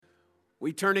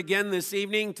We turn again this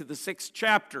evening to the 6th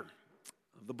chapter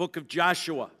of the book of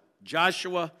Joshua.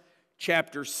 Joshua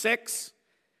chapter 6.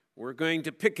 We're going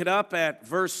to pick it up at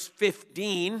verse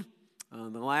 15.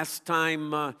 The last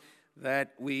time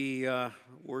that we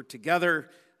were together,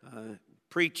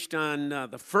 preached on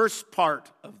the first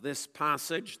part of this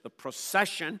passage, the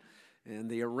procession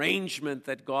and the arrangement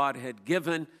that God had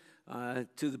given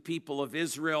to the people of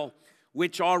Israel,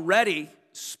 which already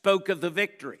spoke of the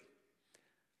victory.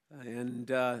 And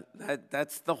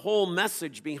that's the whole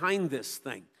message behind this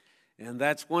thing. And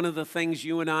that's one of the things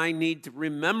you and I need to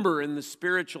remember in the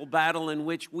spiritual battle in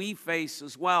which we face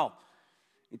as well.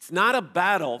 It's not a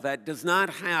battle that does not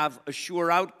have a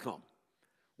sure outcome.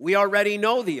 We already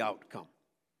know the outcome.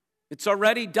 It's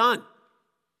already done.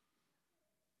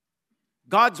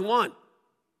 God's won.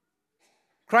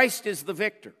 Christ is the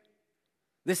victor.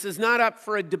 This is not up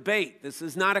for a debate. This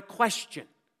is not a question.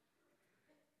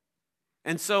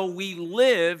 And so we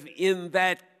live in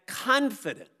that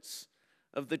confidence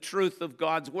of the truth of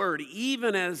God's word,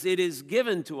 even as it is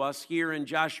given to us here in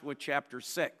Joshua chapter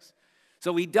 6.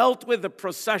 So we dealt with the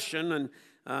procession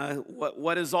and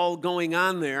what is all going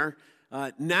on there.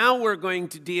 Now we're going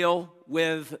to deal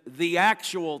with the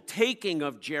actual taking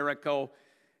of Jericho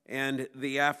and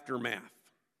the aftermath.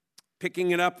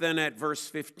 Picking it up then at verse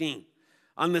 15.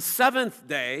 On the 7th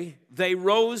day, they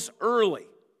rose early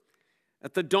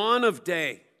at the dawn of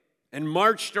day and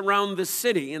marched around the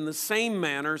city in the same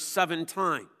manner 7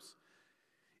 times.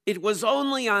 It was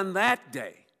only on that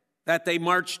day that they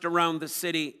marched around the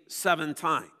city 7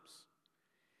 times.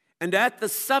 And at the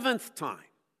 7th time,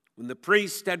 when the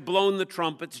priest had blown the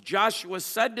trumpets, Joshua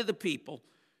said to the people,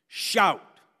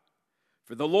 "Shout,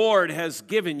 for the Lord has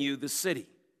given you the city.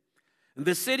 And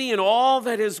the city and all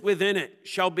that is within it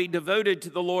shall be devoted to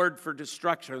the Lord for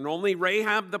destruction. And only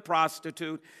Rahab the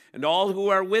prostitute and all who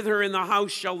are with her in the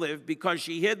house shall live, because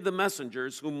she hid the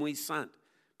messengers whom we sent.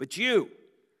 But you,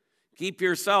 keep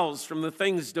yourselves from the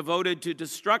things devoted to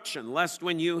destruction, lest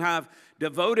when you have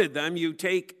devoted them, you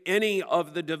take any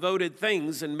of the devoted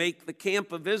things and make the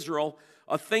camp of Israel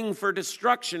a thing for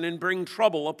destruction and bring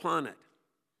trouble upon it.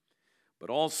 But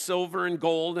all silver and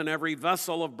gold and every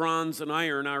vessel of bronze and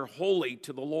iron are holy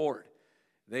to the Lord.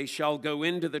 They shall go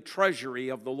into the treasury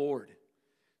of the Lord."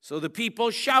 So the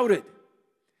people shouted,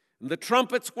 and the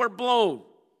trumpets were blown.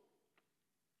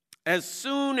 As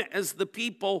soon as the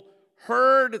people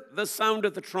heard the sound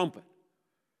of the trumpet,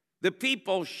 the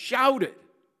people shouted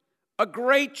a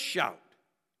great shout.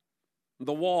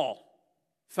 The wall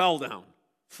fell down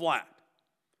flat,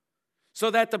 so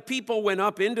that the people went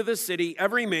up into the city,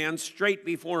 every man straight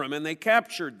before him, and they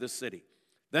captured the city.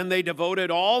 Then they devoted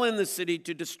all in the city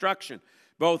to destruction,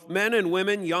 both men and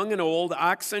women, young and old,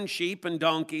 oxen, sheep, and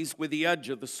donkeys, with the edge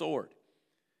of the sword.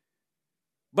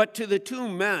 But to the 2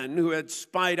 men who had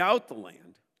spied out the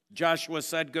land, Joshua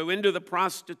said, "Go into the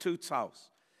prostitute's house,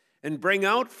 and bring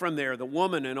out from there the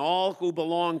woman and all who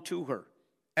belong to her,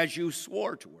 as you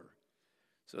swore to her."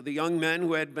 So the young men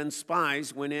who had been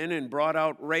spies went in and brought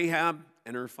out Rahab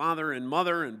and her father and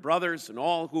mother and brothers and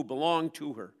all who belonged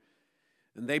to her.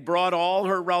 And they brought all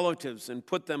her relatives and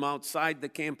put them outside the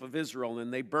camp of Israel,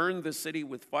 and they burned the city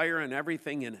with fire and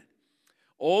everything in it.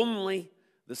 Only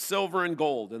the silver and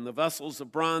gold and the vessels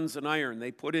of bronze and iron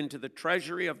they put into the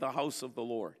treasury of the house of the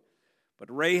Lord. But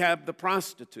Rahab the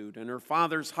prostitute and her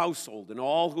father's household and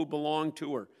all who belonged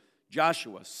to her,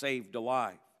 Joshua saved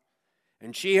alive.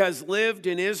 And she has lived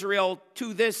in Israel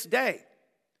to this day,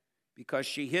 because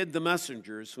she hid the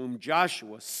messengers whom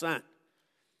Joshua sent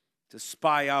to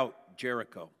spy out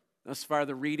Jericho. Thus far,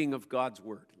 the reading of God's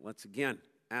word. Let's again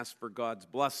ask for God's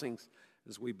blessings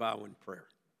as we bow in prayer.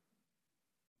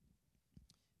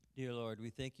 Dear Lord, we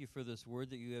thank you for this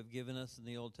word that you have given us in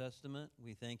the Old Testament.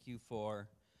 We thank you for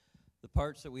the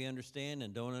parts that we understand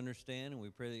and don't understand, and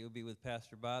we pray that you'll be with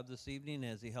Pastor Bob this evening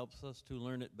as he helps us to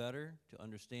learn it better, to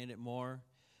understand it more,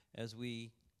 as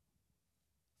we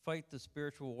fight the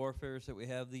spiritual warfares that we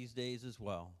have these days as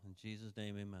well. In Jesus'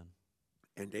 name, amen.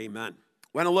 And amen. I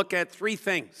want to look at 3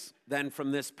 things then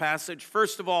from this passage.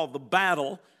 First of all, the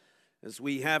battle, as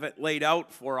we have it laid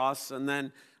out for us, and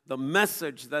then the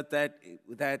message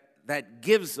that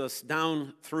gives us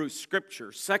down through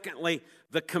Scripture. Secondly,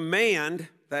 the command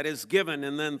that is given.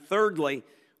 And then thirdly,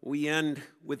 we end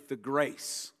with the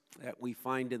grace that we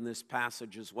find in this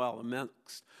passage as well.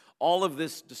 Amongst all of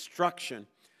this destruction,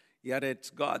 yet it's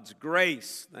God's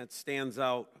grace that stands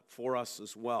out for us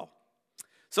as well.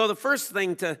 So the first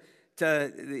thing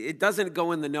it doesn't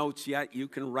go in the notes yet. You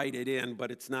can write it in,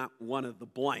 but it's not one of the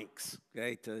blanks,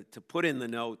 okay, to put in the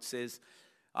notes is,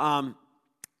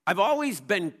 I've always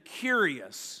been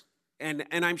curious, and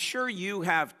I'm sure you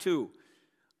have too,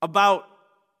 about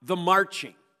the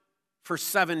marching for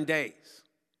 7 days.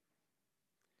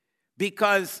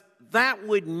 Because that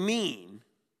would mean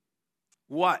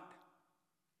what?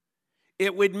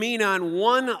 It would mean on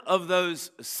one of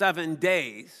those 7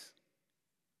 days,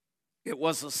 it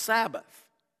was a Sabbath.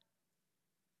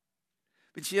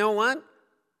 But you know what?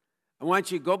 I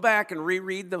want you to go back and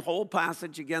reread the whole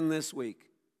passage again this week.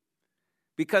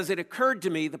 Because it occurred to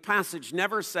me, the passage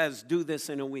never says, do this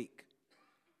in a week.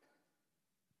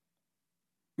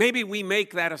 Maybe we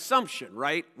make that assumption,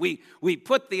 right? We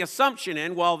put the assumption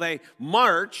in while they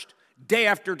marched day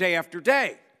after day after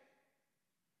day,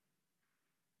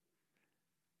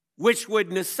 which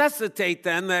would necessitate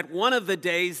then that one of the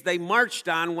days they marched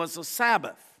on was a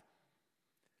Sabbath.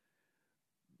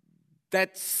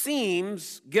 That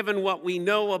seems, given what we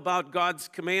know about God's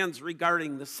commands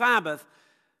regarding the Sabbath,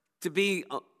 to be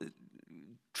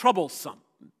troublesome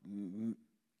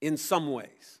in some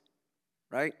ways,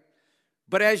 right?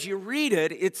 But as you read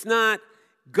it, it's not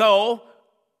go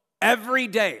every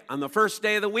day. On the first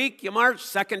day of the week, you march.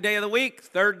 Second day of the week,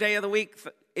 third day of the week.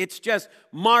 It's just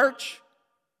march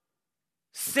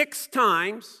 6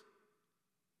 times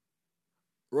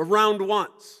around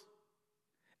once.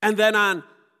 And then on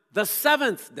the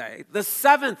 7th day, the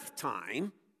 7th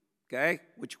time, okay,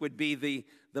 which would be the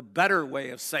better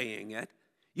way of saying it,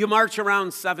 you march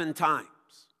around 7 times.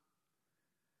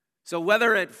 So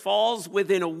whether it falls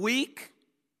within a week,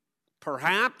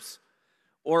 perhaps,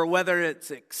 or whether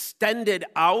it's extended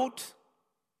out,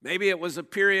 maybe it was a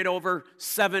period over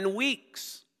 7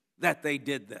 weeks that they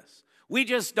did this. We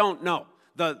just don't know.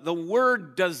 The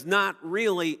word does not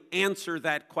really answer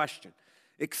that question.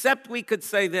 Except we could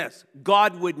say this: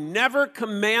 God would never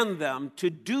command them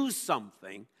to do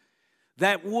something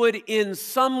that would in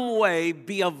some way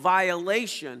be a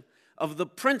violation of the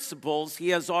principles he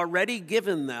has already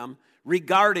given them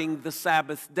regarding the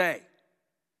Sabbath day.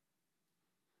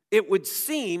 It would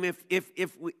seem,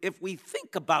 if we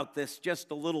think about this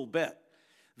just a little bit,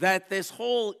 that this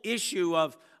whole issue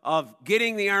of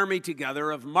getting the army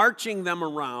together, of marching them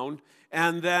around,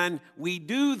 and then we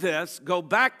do this, go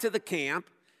back to the camp,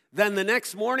 then the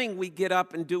next morning we get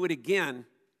up and do it again,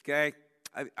 okay?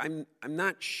 I'm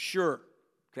not sure,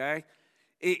 okay?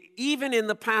 Even in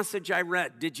the passage I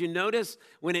read, did you notice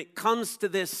when it comes to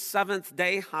this 7th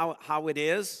day how it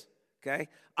is, okay?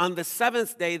 On the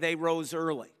 7th day they rose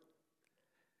early,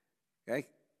 okay?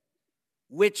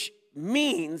 Which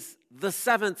means the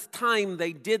 7th time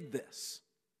they did this.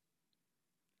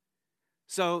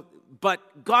 So,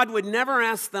 but God would never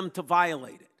ask them to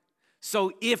violate it.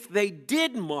 So if they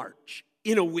did march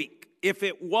in a week, if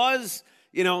it was,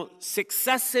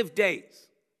 successive days,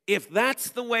 if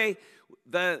that's the way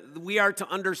we are to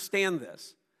understand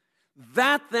this,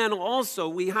 that then also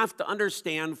we have to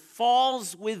understand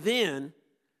falls within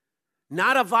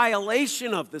not a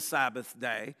violation of the Sabbath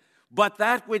day, but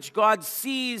that which God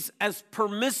sees as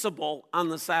permissible on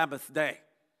the Sabbath day.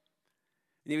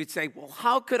 And you would say, well,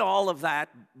 how could all of that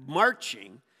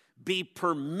marching be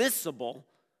permissible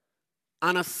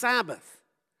on a Sabbath?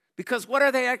 Because what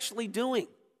are they actually doing?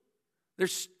 They're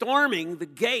storming the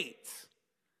gates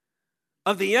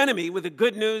of the enemy with the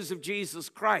good news of Jesus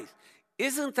Christ.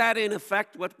 Isn't that in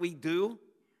effect what we do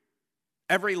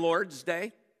every Lord's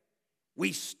Day?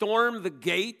 We storm the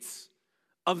gates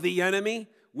of the enemy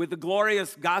with the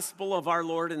glorious gospel of our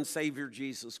Lord and Savior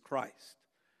Jesus Christ.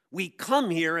 We come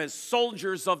here as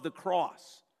soldiers of the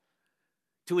cross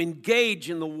to engage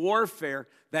in the warfare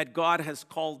that God has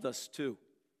called us to.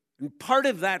 And part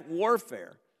of that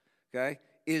warfare, okay,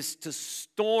 is to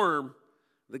storm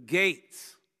the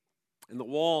gates and the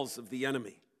walls of the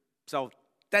enemy. So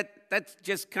that's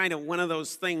just kind of one of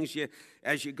those things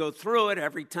as you go through it,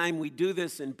 every time we do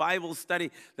this in Bible study,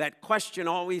 that question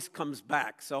always comes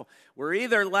back. So we're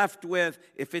either left with,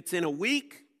 if it's in a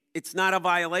week, it's not a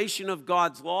violation of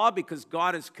God's law because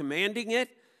God is commanding it,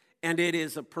 and it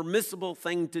is a permissible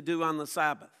thing to do on the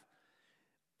Sabbath.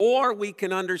 Or we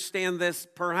can understand this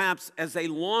perhaps as a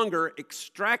longer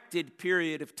extracted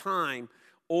period of time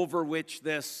over which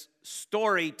this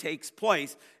story takes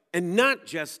place, and not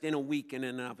just in a week in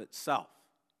and of itself.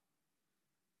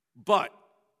 But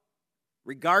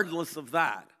regardless of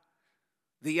that,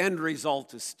 the end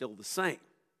result is still the same.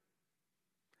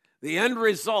 The end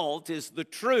result is the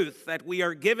truth that we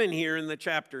are given here in the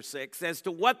chapter 6 as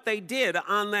to what they did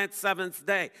on that 7th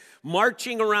day,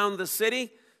 marching around the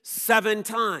city 7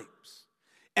 times.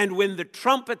 And when the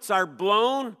trumpets are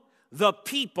blown, the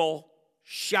people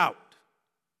shout.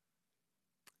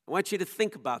 I want you to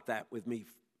think about that with me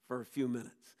for a few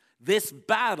minutes. This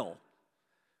battle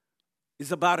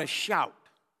is about a shout.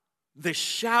 The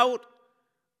shout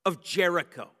of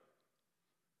Jericho.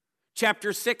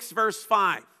 Chapter 6, verse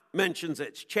 5 mentions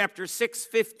it. Chapter 6,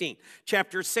 15.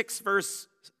 Chapter 6, verse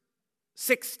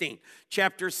 16.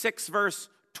 Chapter 6, verse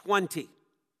 20.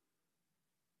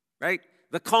 Right?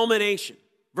 The culmination,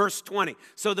 verse 20.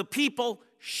 So the people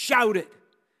shouted,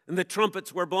 and the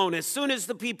trumpets were blown. As soon as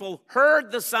the people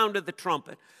heard the sound of the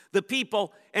trumpet, the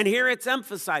people, and here it's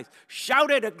emphasized,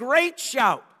 shouted a great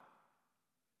shout.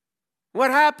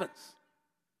 What happens?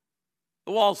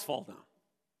 The walls fall down.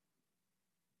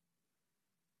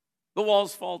 The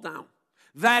walls fall down.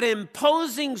 That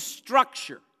imposing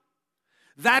structure,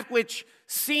 that which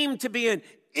seemed to be an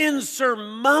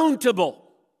insurmountable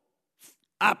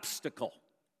obstacle,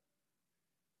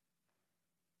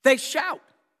 they shout.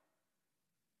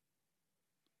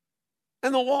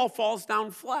 And the wall falls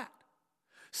down flat.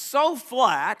 So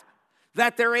flat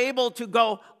that they're able to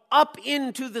go up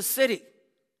into the city.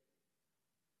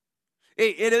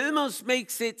 It almost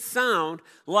makes it sound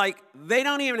like they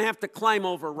don't even have to climb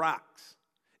over rocks.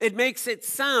 It makes it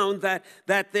sound that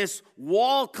this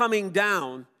wall coming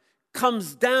down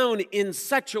comes down in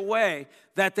such a way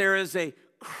that there is a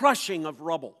crushing of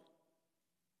rubble.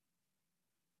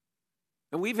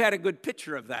 And we've had a good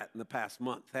picture of that in the past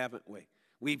month, haven't we?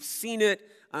 We've seen it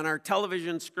on our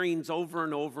television screens over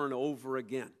and over and over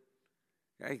again.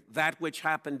 Okay? That which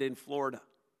happened in Florida.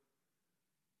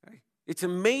 Okay? It's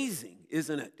amazing,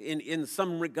 isn't it, in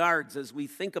some regards, as we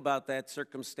think about that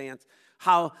circumstance,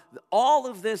 how all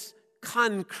of this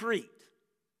concrete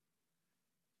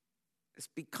has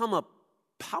become a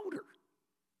powder.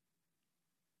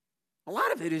 A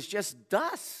lot of it is just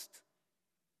dust.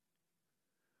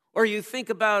 Or you think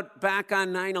about back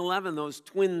on 9/11, those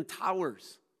twin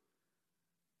towers.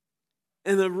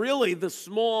 And the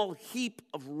small heap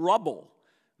of rubble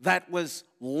that was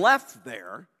left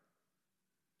there.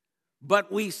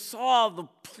 But we saw the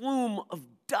plume of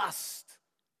dust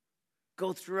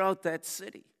go throughout that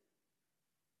city.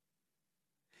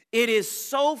 It is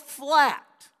so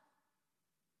flat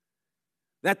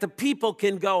that the people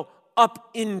can go up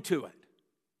into it.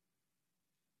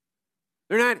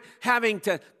 They're not having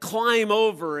to climb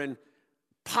over and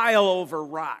pile over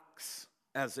rocks,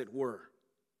 as it were.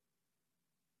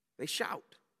 They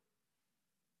shout.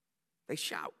 They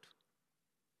shout.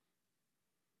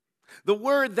 The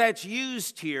word that's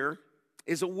used here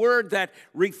is a word that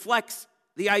reflects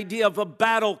the idea of a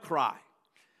battle cry.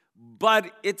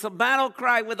 But it's a battle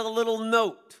cry with a little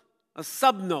note, a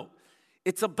subnote.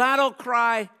 It's a battle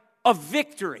cry of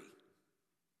victory.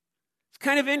 It's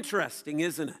kind of interesting,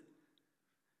 isn't it?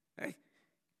 Okay.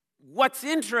 What's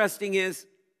interesting is,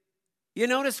 you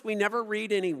notice we never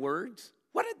read any words.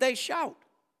 What did they shout?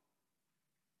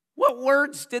 What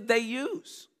words did they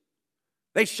use?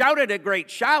 They shouted a great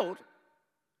shout.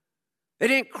 They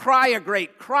didn't cry a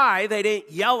great cry. They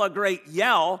didn't yell a great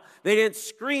yell. They didn't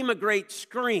scream a great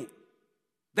scream.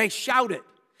 They shouted,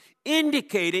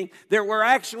 indicating there were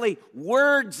actually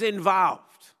words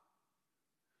involved.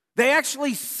 They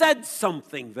actually said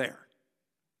something there.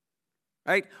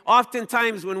 Right?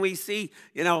 Oftentimes when we see,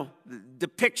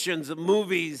 depictions of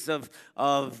movies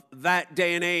of that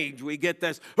day and age, we get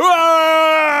this,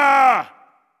 "Ah!"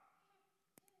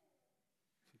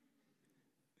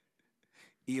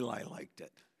 Eli liked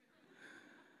it.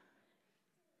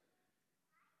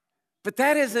 But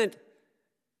that isn't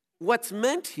what's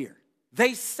meant here.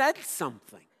 They said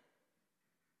something.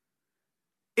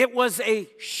 It was a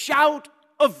shout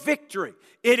of victory.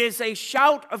 It is a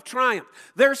shout of triumph.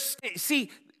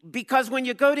 Because when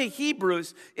you go to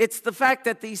Hebrews, it's the fact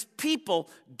that these people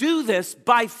do this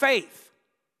by faith.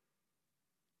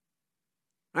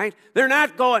 Right? They're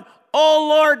not going, "Oh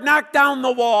Lord, knock down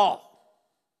the wall."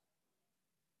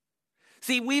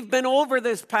 See, we've been over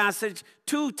this passage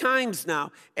 2 times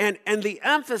now, and the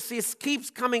emphasis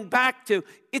keeps coming back to,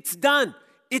 it's done,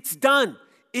 it's done,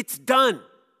 it's done.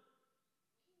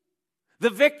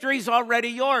 The victory's already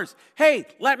yours. Hey,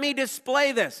 let me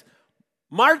display this.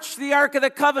 March the Ark of the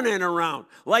Covenant around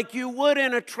like you would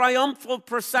in a triumphal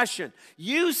procession.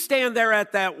 You stand there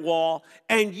at that wall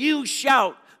and you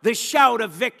shout the shout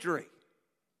of victory.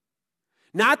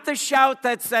 Not the shout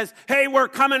that says, "Hey, we're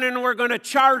coming and we're going to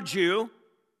charge you."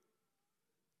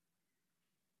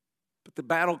 But the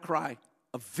battle cry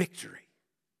of victory.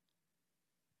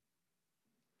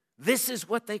 This is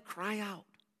what they cry out.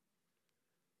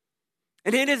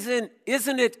 And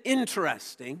isn't it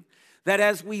interesting that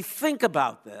as we think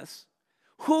about this,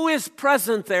 who is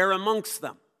present there amongst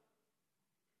them?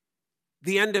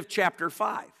 The end of chapter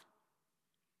 5.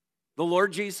 The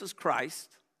Lord Jesus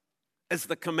Christ, as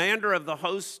the commander of the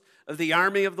host of the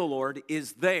army of the Lord,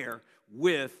 is there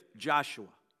with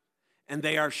Joshua. And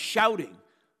they are shouting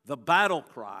the battle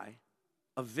cry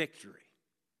of victory.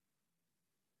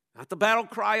 Not the battle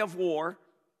cry of war,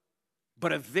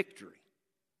 but of victory.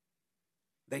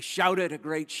 They shouted a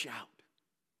great shout.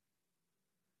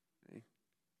 Okay?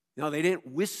 No, they didn't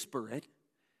whisper it.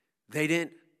 They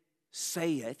didn't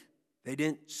say it. They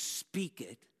didn't speak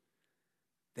it.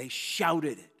 They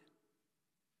shouted it.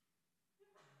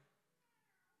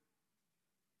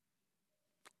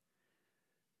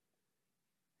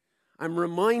 I'm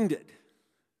reminded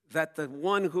that the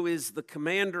one who is the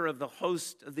commander of the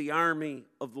host of the army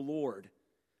of the Lord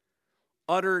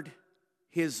uttered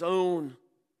his own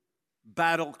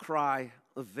battle cry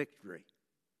of victory.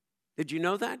 Did you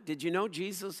know that? Did you know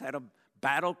Jesus had a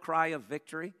battle cry of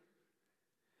victory?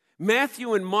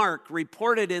 Matthew and Mark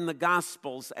reported in the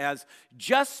Gospels as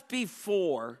just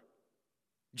before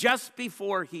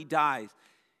he dies,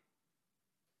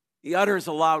 he utters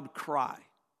a loud cry,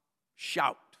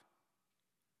 shout.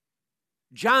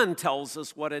 John tells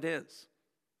us what it is.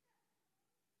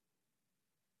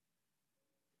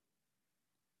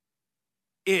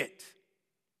 It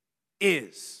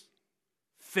is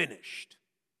finished.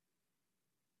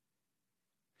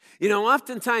 You know,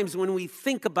 oftentimes when we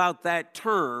think about that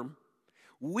term,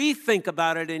 we think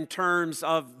about it in terms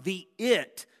of the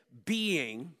it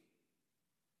being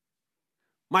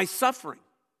my suffering.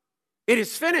 It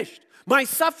is finished. My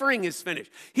suffering is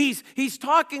finished. He's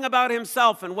talking about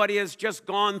himself and what he has just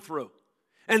gone through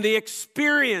and the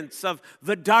experience of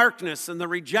the darkness and the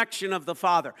rejection of the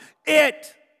Father.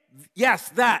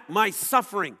 My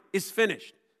suffering is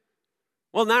finished.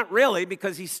 Well, not really,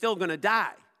 because he's still going to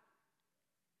die.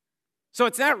 So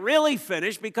it's not really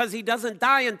finished because he doesn't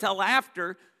die until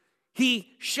after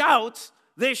he shouts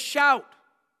this shout.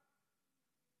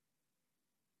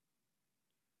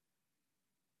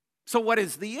 So what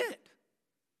is the it?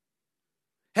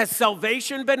 Has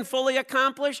salvation been fully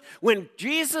accomplished? When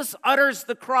Jesus utters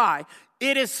the cry,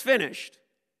 it is finished.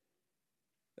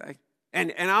 Okay?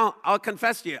 And I'll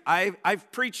confess to you,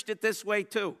 I've preached it this way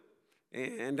too.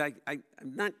 And I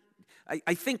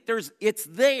think it's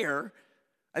there.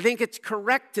 I think it's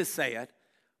correct to say it,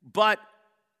 but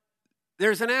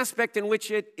there's an aspect in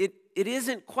which it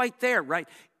isn't quite there, right?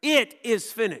 It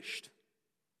is finished.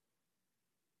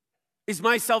 Is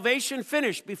my salvation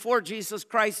finished before Jesus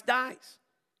Christ dies?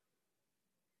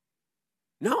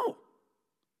 No.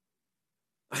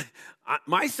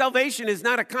 My salvation is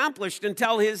not accomplished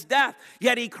until his death,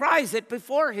 yet he cries it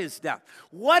before his death.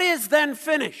 What is then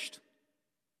finished?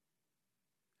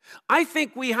 I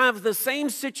think we have the same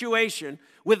situation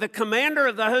with the commander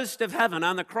of the host of heaven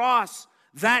on the cross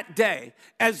that day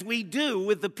as we do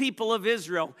with the people of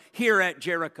Israel here at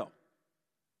Jericho.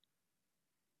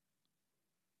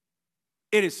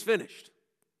 It is finished.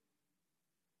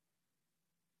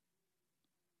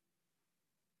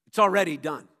 It's already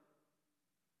done.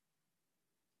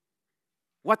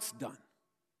 What's done?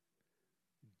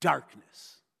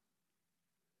 Darkness.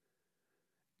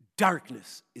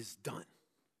 Darkness is done.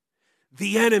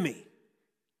 The enemy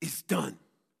is done.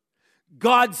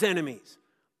 God's enemies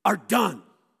are done.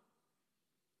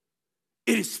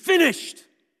 It is finished.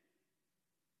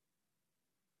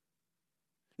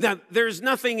 Now, there's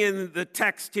nothing in the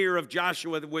text here of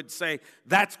Joshua that would say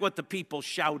that's what the people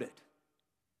shouted.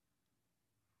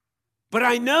 But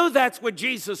I know that's what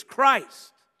Jesus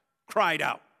Christ cried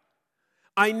out.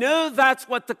 I know that's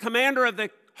what the commander of the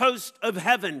host of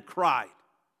heaven cried.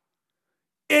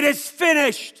 It is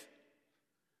finished.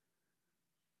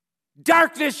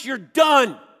 Darkness, you're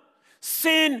done.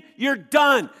 Sin, you're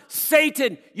done.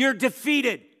 Satan, you're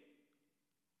defeated.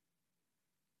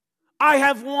 I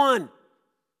have won.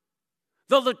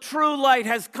 The true light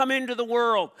has come into the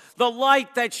world, the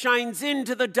light that shines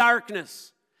into the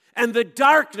darkness, and the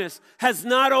darkness has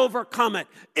not overcome it.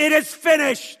 It is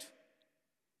finished.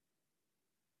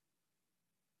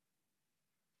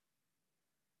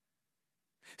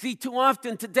 See, too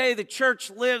often today the church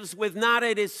lives with not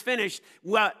it is finished,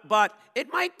 but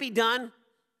it might be done.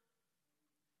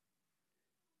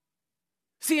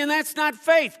 See, and that's not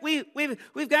faith.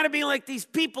 We've got to be like these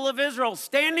people of Israel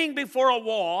standing before a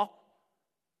wall,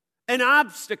 an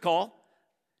obstacle,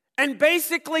 and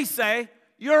basically say,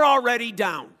 you're already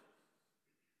down.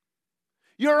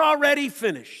 You're already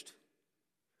finished.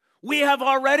 We have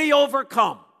already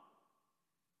overcome.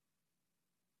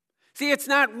 See, it's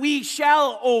not we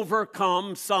shall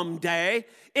overcome someday.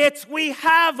 It's we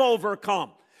have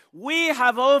overcome. We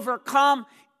have overcome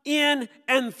in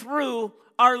and through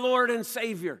our Lord and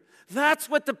Savior. That's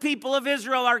what the people of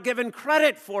Israel are given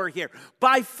credit for here.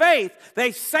 By faith,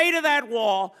 they say to that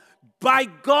wall, by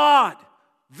God,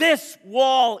 this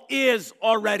wall is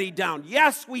already down.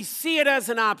 Yes, we see it as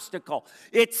an obstacle.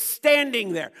 It's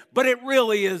standing there, but it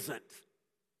really isn't.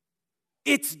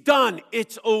 It's done.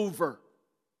 It's over.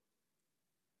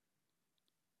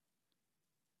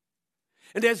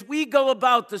 And as we go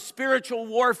about the spiritual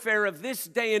warfare of this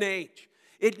day and age,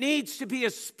 it needs to be a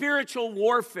spiritual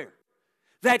warfare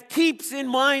that keeps in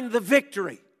mind the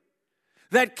victory,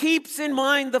 that keeps in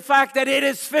mind the fact that it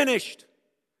is finished,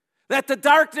 that the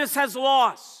darkness has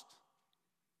lost,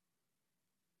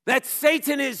 that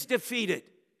Satan is defeated,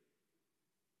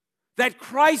 that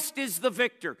Christ is the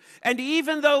victor. And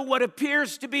even though what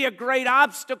appears to be a great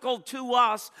obstacle to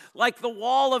us, like the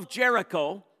wall of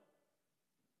Jericho,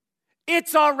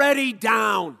 it's already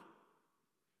down.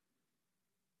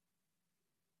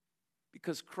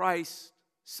 Because Christ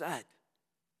said,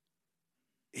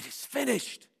 it is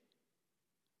finished.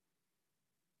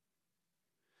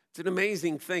 It's an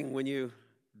amazing thing when you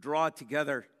draw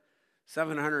together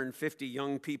 750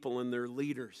 young people and their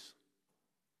leaders,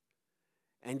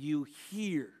 and you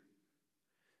hear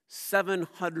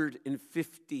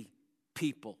 750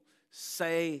 people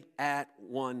say at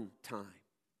one time,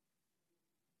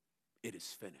 it is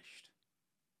finished.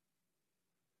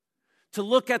 To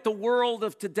look at the world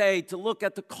of today, to look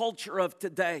at the culture of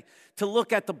today, to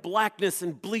look at the blackness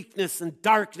and bleakness and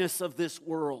darkness of this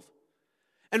world,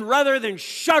 and rather than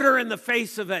shudder in the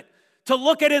face of it, to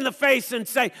look it in the face and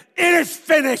say, it is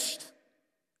finished.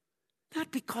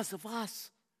 Not because of us,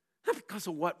 not because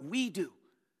of what we do,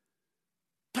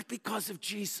 but because of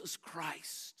Jesus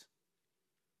Christ.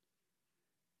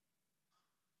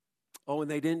 Oh,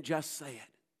 and they didn't just say it.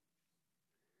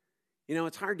 You know,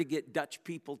 it's hard to get Dutch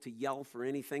people to yell for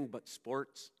anything but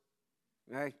sports.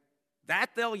 Okay? That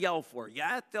they'll yell for.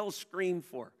 Yeah, they'll scream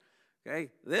for. Okay?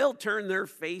 They'll turn their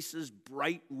faces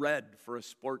bright red for a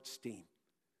sports team.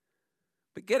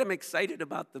 But get them excited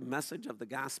about the message of the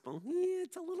gospel,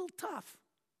 it's a little tough.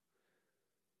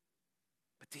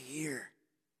 But to hear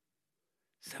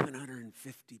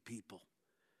 750 people,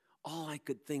 all I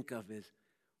could think of is,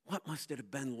 what must it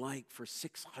have been like for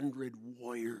 600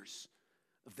 warriors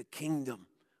of the kingdom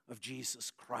of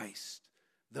Jesus Christ,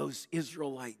 those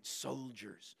Israelite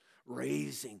soldiers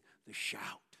raising the shout,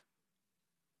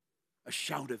 a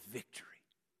shout of victory.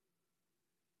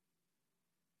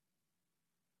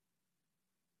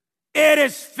 It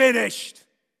is finished.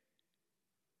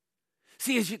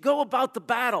 See, as you go about the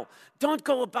battle, don't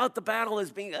go about the battle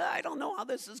as being, I don't know how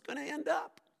this is going to end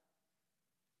up.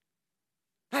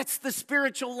 That's the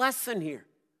spiritual lesson here.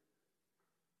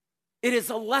 It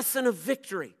is a lesson of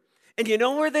victory. And you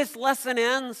know where this lesson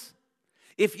ends?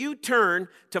 If you turn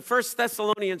to 1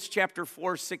 Thessalonians chapter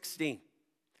 4:16,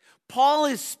 Paul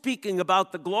is speaking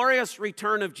about the glorious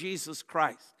return of Jesus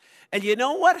Christ. And you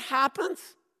know what happens?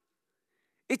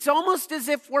 It's almost as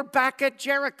if we're back at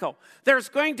Jericho. There's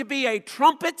going to be a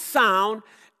trumpet sound,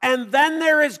 and then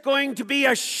there is going to be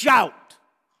a shout,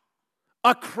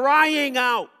 a crying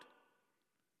out.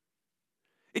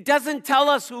 It doesn't tell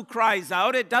us who cries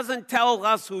out. It doesn't tell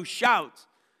us who shouts.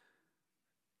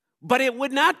 But it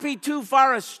would not be too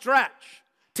far a stretch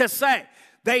to say,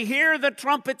 they hear the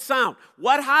trumpet sound.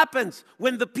 What happens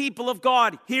when the people of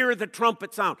God hear the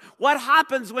trumpet sound? What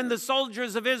happens when the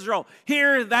soldiers of Israel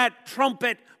hear that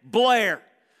trumpet blare?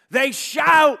 They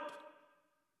shout.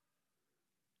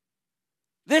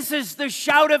 This is the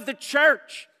shout of the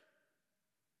church.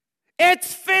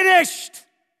 It's finished.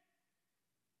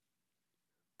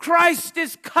 Christ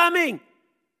is coming.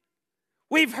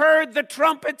 We've heard the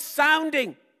trumpet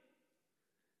sounding.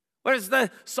 What does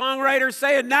the songwriter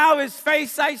say? And now his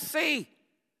face I see.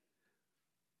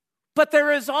 But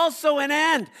there is also an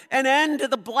end to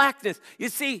the blackness. You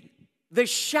see, the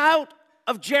shout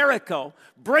of Jericho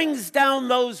brings down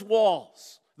those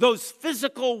walls, those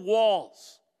physical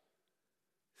walls.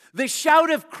 The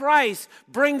shout of Christ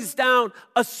brings down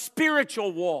a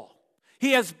spiritual wall.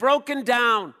 He has broken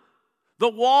down the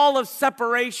wall of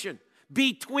separation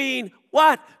between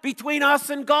what? Between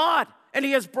us and God. And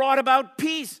he has brought about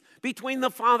peace between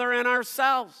the Father and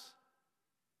ourselves.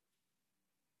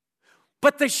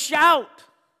 But the shout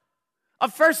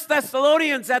of 1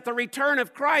 Thessalonians at the return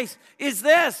of Christ is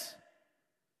this: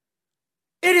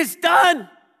 it is done.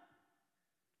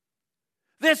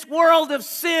 This world of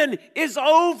sin is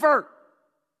over.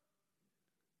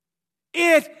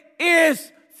 It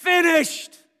is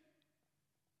finished.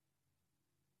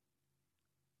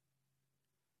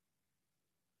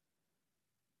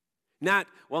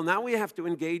 Now we have to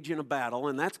engage in a battle,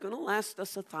 and that's going to last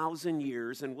us 1,000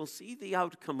 years, and we'll see the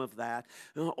outcome of that.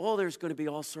 Oh, there's going to be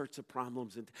all sorts of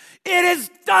problems. It is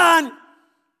done.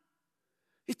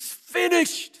 It's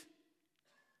finished.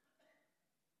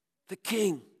 the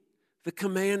king, the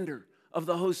commander of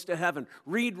the host of heaven.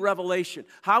 Read Revelation.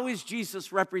 How is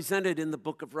Jesus represented in the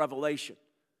book of Revelation?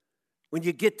 When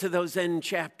you get to those end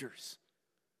chapters,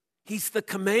 he's the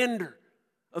commander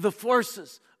of the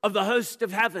forces of the host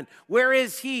of heaven. Where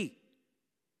is he?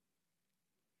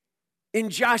 In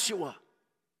Joshua,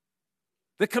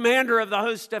 the commander of the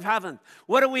host of heaven.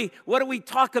 What do we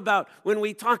talk about when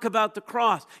we talk about the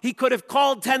cross? He could have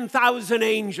called 10,000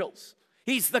 angels.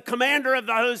 He's the commander of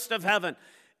the host of heaven.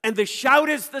 And the shout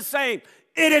is the same.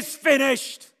 It is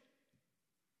finished.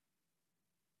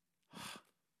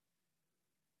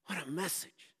 What a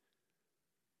message.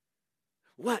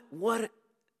 What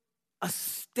a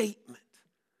statement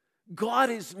God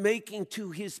is making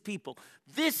to his people.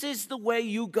 This is the way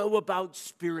you go about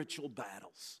spiritual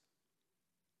battles.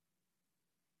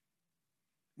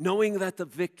 Knowing that the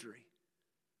victory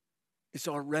is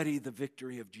already the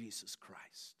victory of Jesus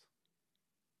Christ.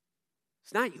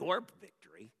 It's not your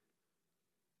victory.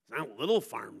 It's not Little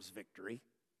Farm's victory.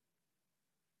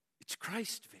 It's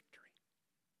Christ's victory.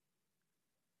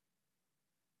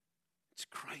 It's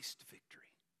Christ's victory.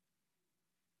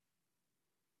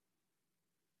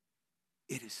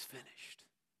 It is finished.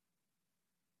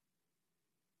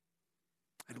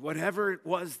 And whatever it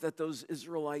was that those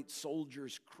Israelite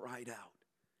soldiers cried out,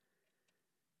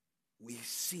 we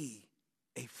see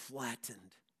a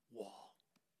flattened wall.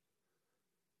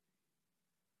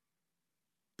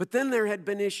 But then there had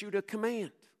been issued a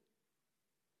command.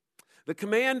 The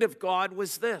command of God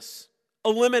was this: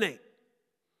 eliminate.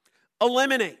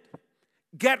 Eliminate.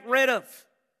 Get rid of.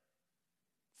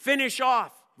 Finish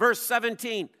off. Verse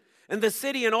 17. And the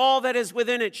city and all that is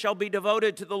within it shall be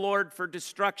devoted to the Lord for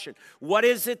destruction. What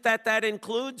is it that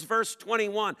includes? Verse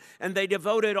 21. And they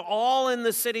devoted all in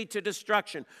the city to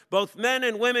destruction, both men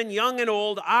and women, young and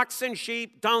old, oxen,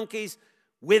 sheep, donkeys,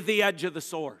 with the edge of the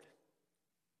sword.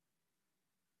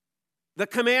 The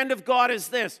command of God is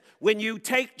this: when you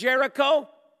take Jericho,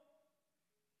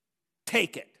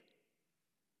 take it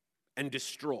and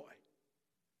destroy.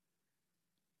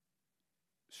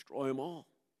 Destroy them all.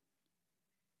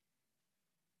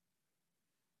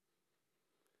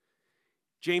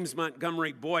 James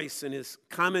Montgomery Boyce, in his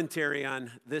commentary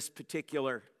on this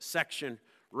particular section,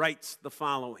 writes the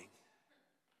following: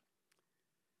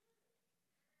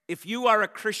 if you are a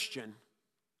Christian,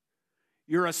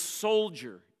 you're a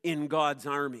soldier in God's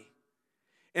army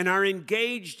and are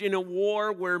engaged in a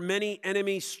war where many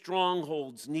enemy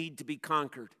strongholds need to be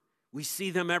conquered. We see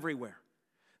them everywhere.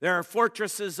 There are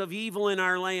fortresses of evil in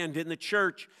our land, in the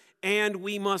church, and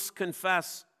we must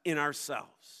confess in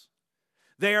ourselves.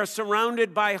 They are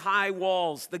surrounded by high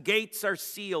walls. The gates are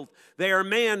sealed. They are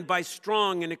manned by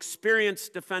strong and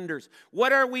experienced defenders.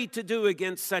 What are we to do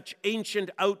against such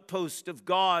ancient outposts of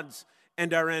God's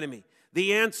and our enemy?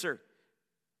 The answer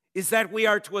is that we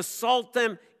are to assault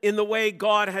them in the way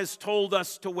God has told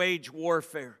us to wage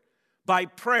warfare: by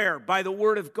prayer, by the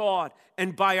word of God,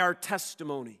 and by our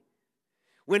testimony.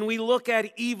 When we look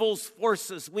at evil's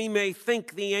forces, we may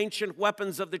think the ancient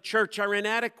weapons of the church are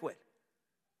inadequate.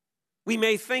 We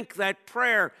may think that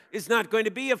prayer is not going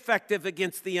to be effective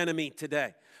against the enemy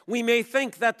today. We may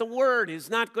think that the word is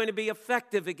not going to be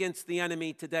effective against the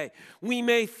enemy today. We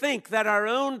may think that our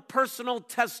own personal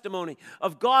testimony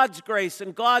of God's grace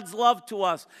and God's love to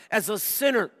us as a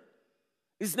sinner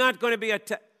is not going to be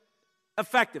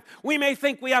effective. We may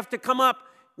think we have to come up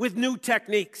with new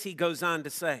techniques, he goes on to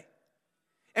say.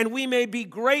 And we may be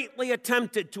greatly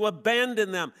tempted to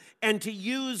abandon them and to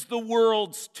use the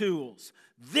world's tools.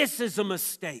 This is a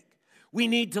mistake. We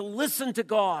need to listen to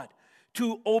God,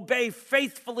 to obey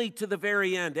faithfully to the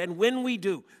very end. And when we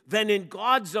do, then in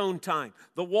God's own time,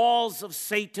 the walls of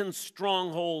Satan's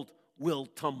stronghold will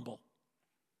tumble.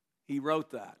 He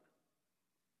wrote that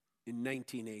in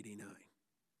 1989.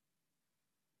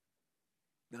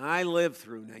 Now, I lived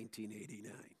through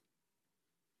 1989.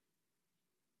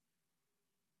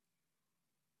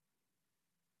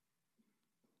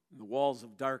 The walls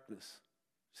of darkness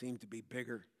seem to be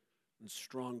bigger and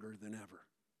stronger than ever.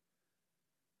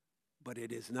 But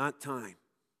it is not time,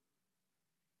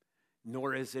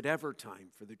 nor is it ever time,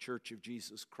 for the Church of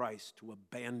Jesus Christ to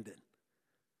abandon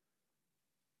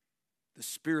the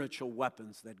spiritual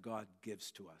weapons that God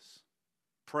gives to us: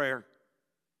 prayer,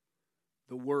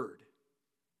 the Word,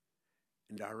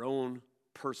 and our own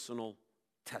personal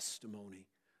testimony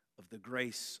of the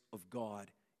grace of God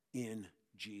in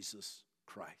Jesus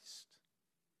Christ.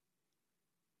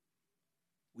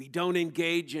 We don't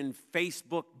engage in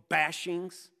Facebook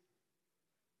bashings.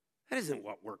 That isn't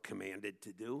what we're commanded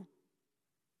to do.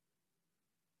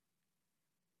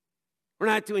 We're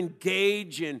not to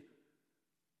engage in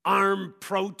armed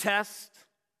protest.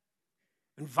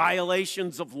 and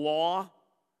violations of law.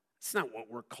 It's not what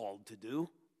we're called to do.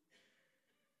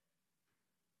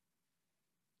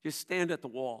 Just stand at the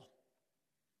wall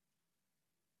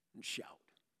and shout.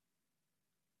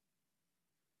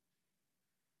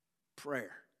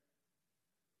 Prayer.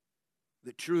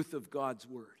 The truth of God's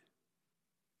word.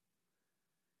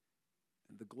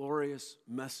 And the glorious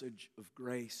message of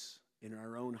grace in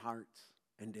our own hearts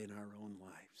and in our own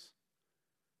lives.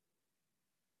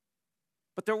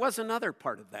 But there was another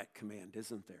part of that command,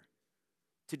 isn't there?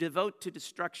 To devote to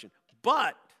destruction.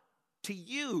 But to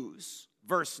use,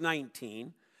 verse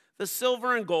 19, the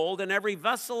silver and gold and every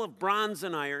vessel of bronze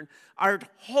and iron are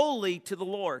holy to the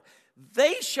Lord.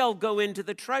 They shall go into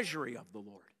the treasury of the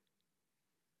Lord.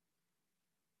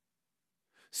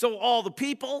 So all the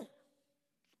people,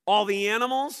 all the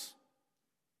animals,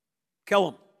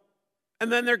 kill them.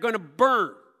 And then they're going to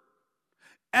burn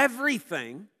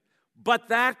everything but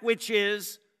that which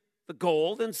is the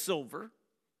gold and silver,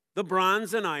 the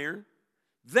bronze and iron.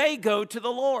 They go to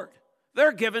the Lord.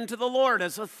 They're given to the Lord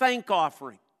as a thank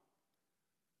offering.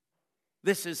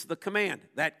 This is the command.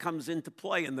 That comes into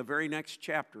play in the very next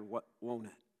chapter, won't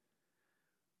it?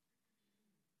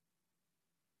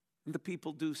 And the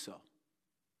people do so.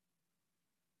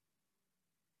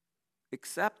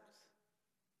 Except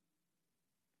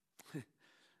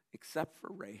for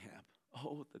Rahab.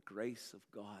 Oh, the grace of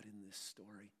God in this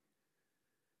story.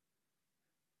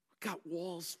 We got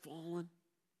walls falling.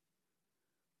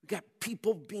 We got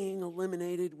people being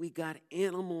eliminated. We got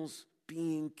animals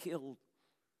being killed.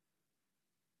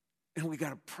 And we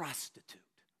got a prostitute.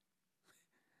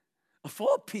 Of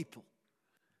all people,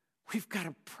 we've got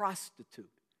a prostitute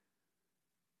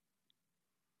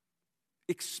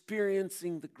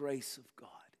experiencing the grace of God.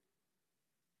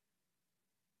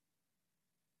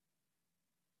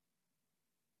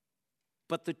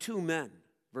 But the two men,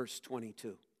 verse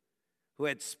 22, who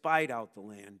had spied out the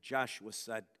land, Joshua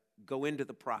said, go into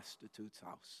the prostitute's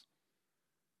house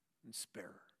and spare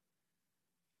her.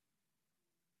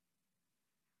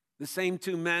 The same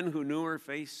two men who knew her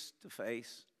face to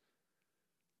face,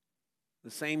 the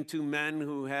same two men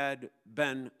who had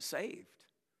been saved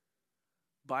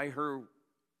by her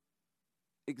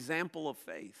example of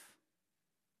faith.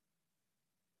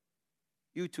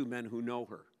 You two men who know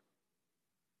her.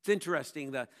 It's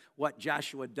interesting what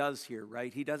Joshua does here,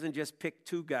 right? He doesn't just pick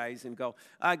two guys and go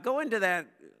into that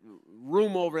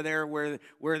room over there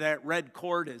where that red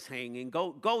cord is hanging.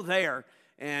 Go there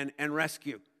and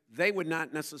rescue. They would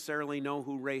not necessarily know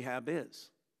who Rahab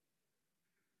is.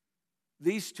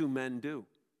 These two men do.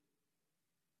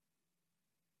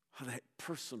 Oh, that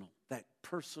personal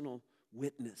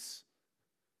witness,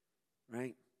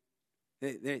 right?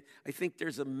 I think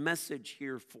there's a message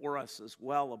here for us as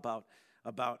well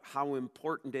about how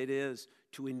important it is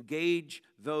to engage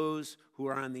those who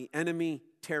are on the enemy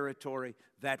territory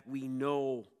that we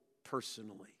know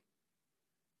personally,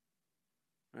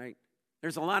 right?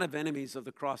 There's a lot of enemies of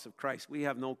the cross of Christ. We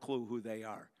have no clue who they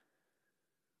are.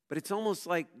 But it's almost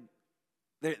like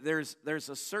there's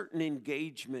a certain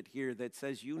engagement here that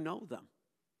says you know them.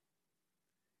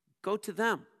 Go to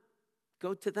them.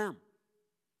 Go to them.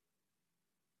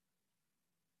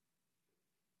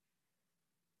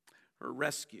 Her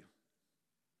rescue.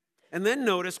 And then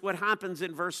notice what happens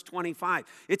in verse 25.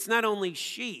 It's not only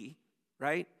she,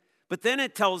 right? But then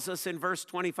it tells us in verse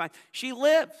 25, she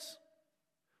lives.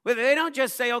 Well, they don't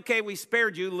just say, okay, we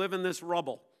spared you, live in this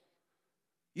rubble.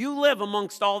 You live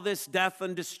amongst all this death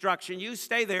and destruction. You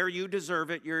stay there, you deserve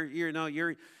it. You're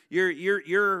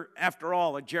after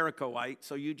all a Jerichoite,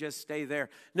 so you just stay there.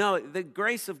 No, the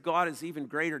grace of God is even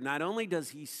greater. Not only does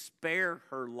he spare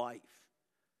her life,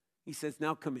 he says,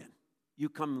 now come in. You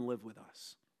come and live with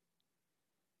us.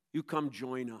 You come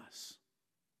join us.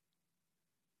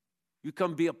 You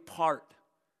come be a part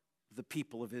of the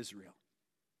people of Israel.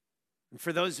 And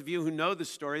for those of you who know the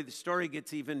story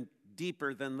gets even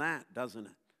deeper than that, doesn't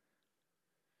it?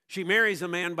 She marries a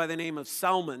man by the name of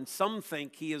Salmon. Some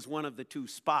think he is one of the two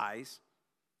spies.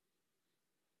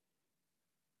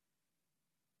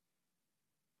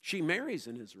 She marries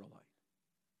an Israelite.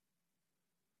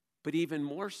 But even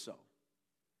more so,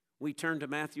 we turn to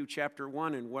Matthew chapter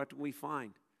 1, and what do we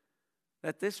find?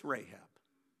 That this Rahab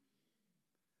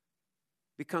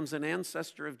becomes an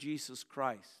ancestor of Jesus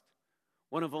Christ,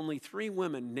 one of only 3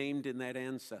 women named in that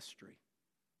ancestry.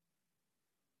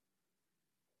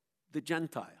 The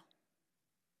Gentile,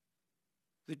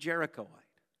 the Jerichoite.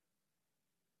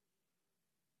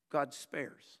 God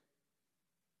spares.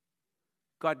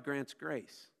 God grants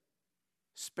grace.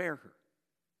 Spare her.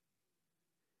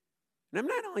 And I'm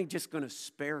not only just going to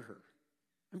spare her,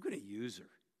 I'm going to use her.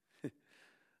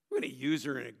 We're going to use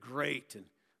her in a great and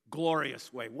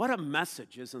glorious way. What a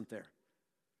message, isn't there?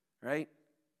 Right?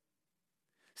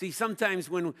 See, sometimes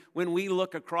when we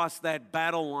look across that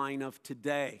battle line of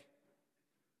today,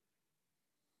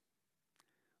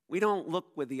 we don't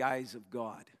look with the eyes of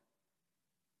God.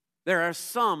 There are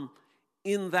some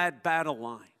in that battle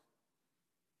line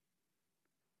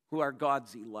who are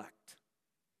God's elect.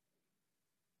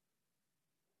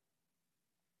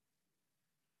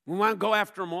 We want to go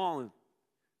after them all. And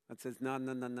God says, no,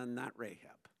 not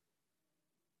Rahab.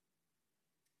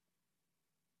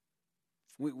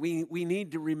 We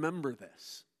need to remember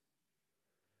this,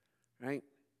 right?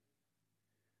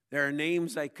 There are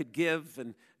names I could give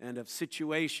and of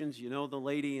situations. You know the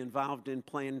lady involved in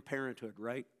Planned Parenthood,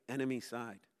 right? Enemy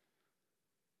side.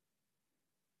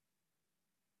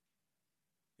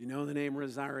 You know the name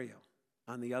Rosario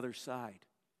on the other side.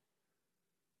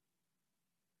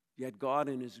 Yet God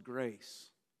in His grace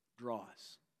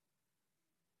draws.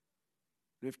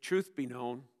 And if truth be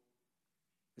known,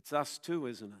 it's us too,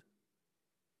 isn't it?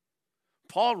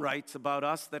 Paul writes about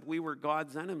us that we were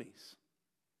God's enemies.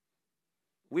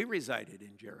 We resided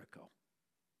in Jericho.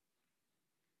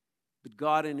 But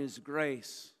God in His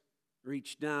grace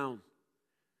reached down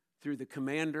through the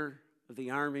commander of the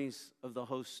armies of the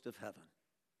host of heaven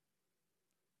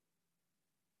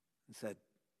and said,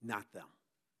 not them.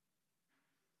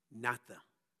 Not them.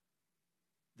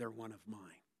 They're one of mine.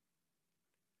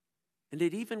 And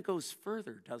it even goes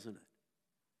further, doesn't it?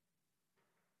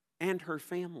 And her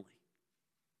family.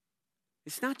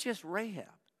 It's not just Rahab.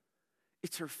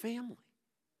 It's her family.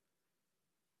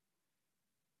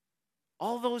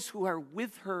 All those who are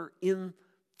with her in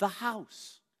the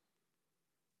house.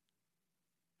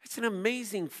 It's an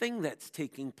amazing thing that's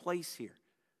taking place here.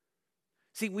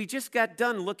 See, we just got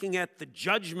done looking at the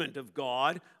judgment of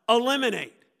God,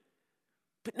 eliminate.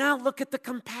 But now look at the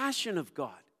compassion of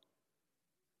God.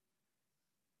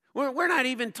 We're not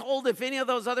even told if any of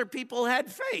those other people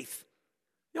had faith.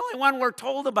 The only one we're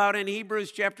told about in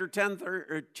Hebrews chapter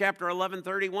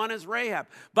 11:31 is Rahab.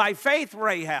 By faith,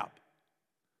 Rahab.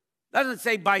 Doesn't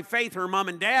say by faith her mom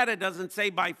and dad. It doesn't say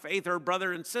by faith her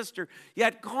brother and sister.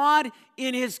 Yet God,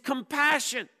 in His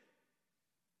compassion,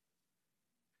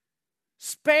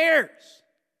 spares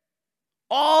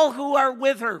all who are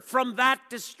with her from that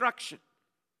destruction.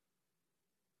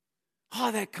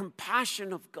 Oh, that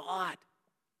compassion of God.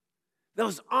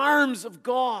 Those arms of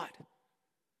God.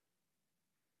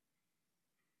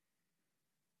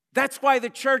 That's why the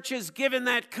church is given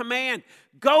that command.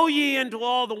 Go ye into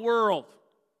all the world.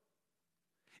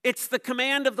 It's the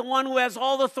command of the one who has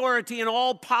all authority and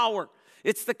all power.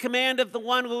 It's the command of the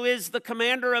one who is the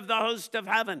commander of the host of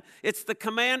heaven. It's the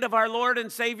command of our Lord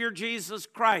and Savior Jesus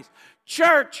Christ.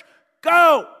 Church,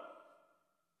 go.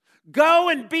 Go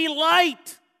and be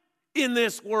light in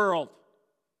this world.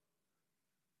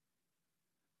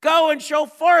 Go and show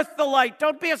forth the light.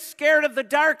 Don't be scared of the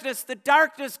darkness. The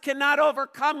darkness cannot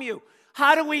overcome you.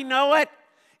 How do we know it?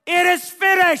 It is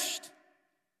finished.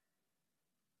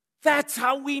 That's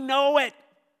how we know it.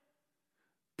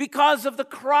 Because of the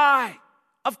cry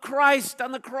of Christ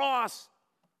on the cross.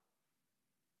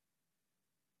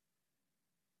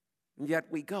 And yet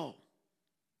we go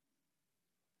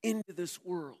into this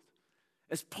world.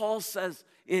 As Paul says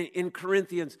in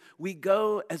Corinthians, we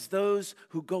go as those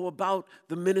who go about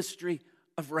the ministry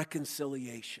of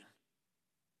reconciliation.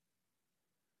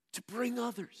 To bring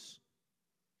others.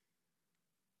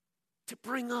 To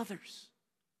bring others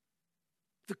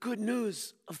the good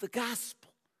news of the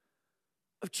gospel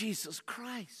of Jesus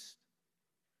Christ.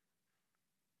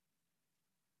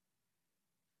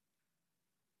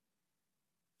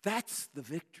 That's the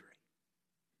victory.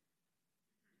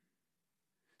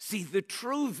 See, the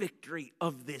true victory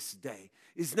of this day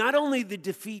is not only the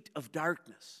defeat of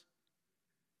darkness,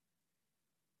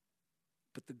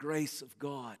 but the grace of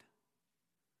God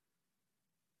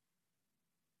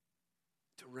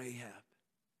to Rahab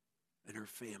and her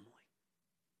family.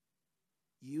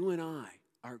 You and I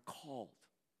are called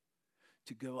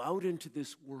to go out into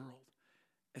this world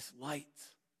as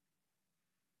lights,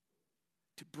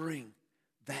 to bring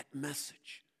that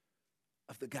message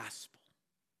of the gospel.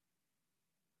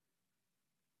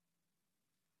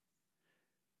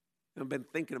 I've been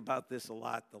thinking about this a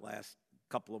lot the last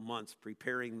couple of months,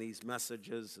 preparing these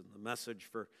messages and the message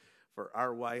for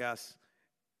RYS.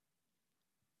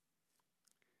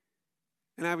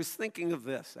 And I was thinking of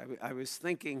this. I was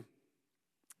thinking,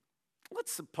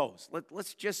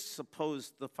 let's just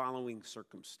suppose the following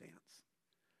circumstance.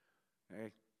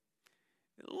 Okay?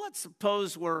 Let's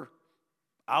suppose we're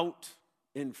out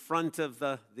in front of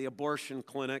the abortion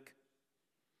clinic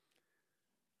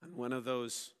on one of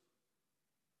those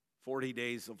 40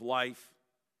 days of life.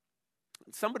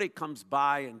 And somebody comes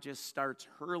by and just starts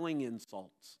hurling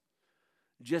insults,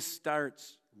 just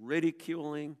starts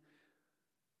ridiculing,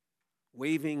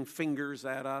 waving fingers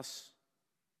at us,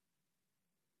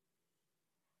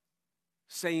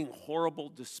 saying horrible,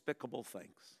 despicable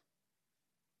things.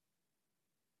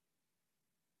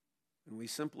 And we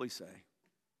simply say,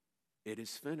 it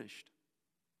is finished.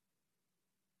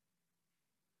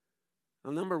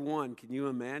 Now, number one, can you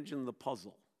imagine the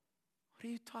puzzle? What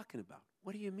are you talking about?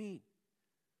 What do you mean?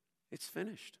 It's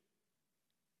finished.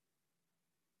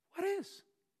 What is?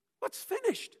 What's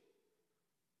finished?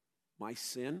 My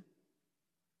sin.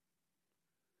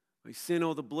 My sin,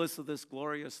 oh, the bliss of this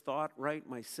glorious thought, right?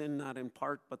 My sin not in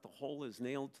part, but the whole is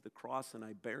nailed to the cross, and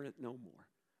I bear it no more.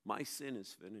 My sin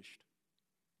is finished.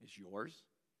 Is yours?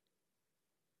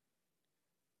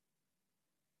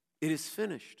 It is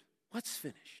finished. What's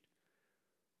finished?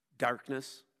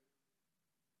 Darkness.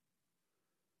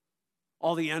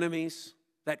 All the enemies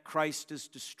that Christ has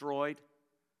destroyed.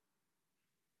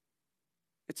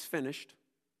 It's finished.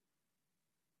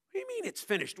 What do you mean it's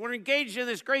finished? We're engaged in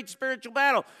this great spiritual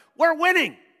battle. We're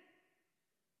winning.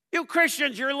 You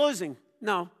Christians, you're losing.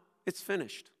 No, it's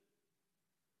finished.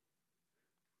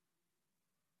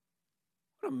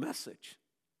 What a message.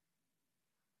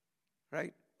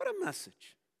 Right? What a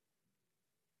message.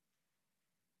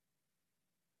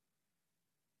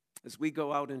 As we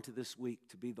go out into this week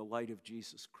to be the light of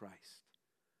Jesus Christ,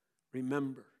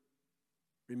 remember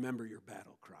your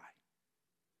battle cry.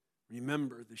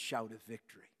 Remember the shout of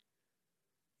victory.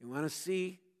 You want to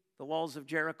see the walls of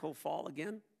Jericho fall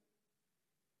again?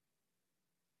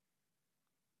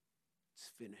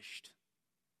 It's finished.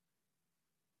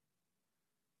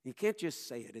 You can't just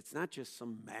say it. It's not just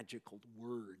some magical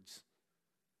words.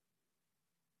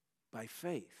 By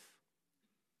faith,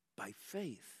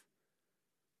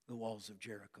 the walls of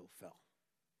Jericho fell.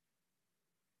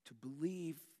 To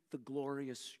believe the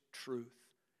glorious truth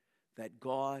that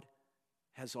God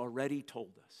has already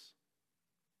told us.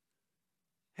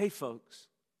 Hey, folks,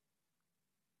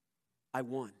 I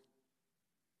won.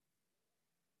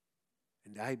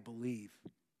 And I believe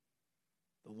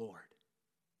the Lord.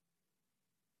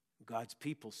 God's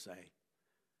people say,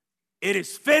 it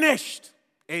is finished.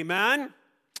 Amen.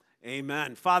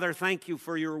 Amen. Father, thank you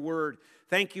for your word.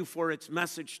 Thank you for its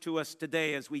message to us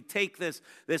today as we take this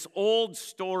old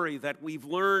story that we've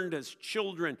learned as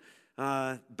children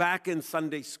back in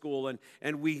Sunday school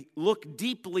and we look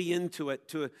deeply into it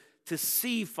to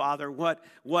see, Father,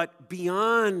 what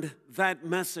beyond that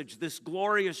message, this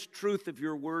glorious truth of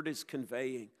your word is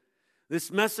conveying.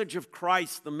 This message of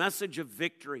Christ, the message of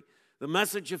victory, the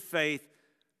message of faith,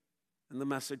 and the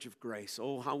message of grace.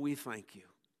 Oh, how we thank you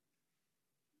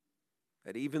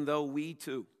that even though we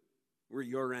too were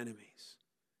your enemies,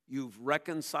 you've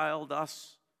reconciled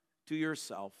us to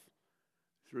yourself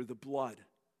through the blood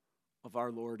of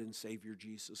our Lord and Savior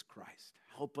Jesus Christ.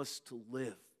 Help us to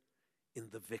live in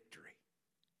the victory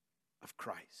of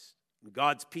Christ. And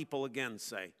God's people again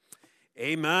say,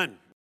 amen.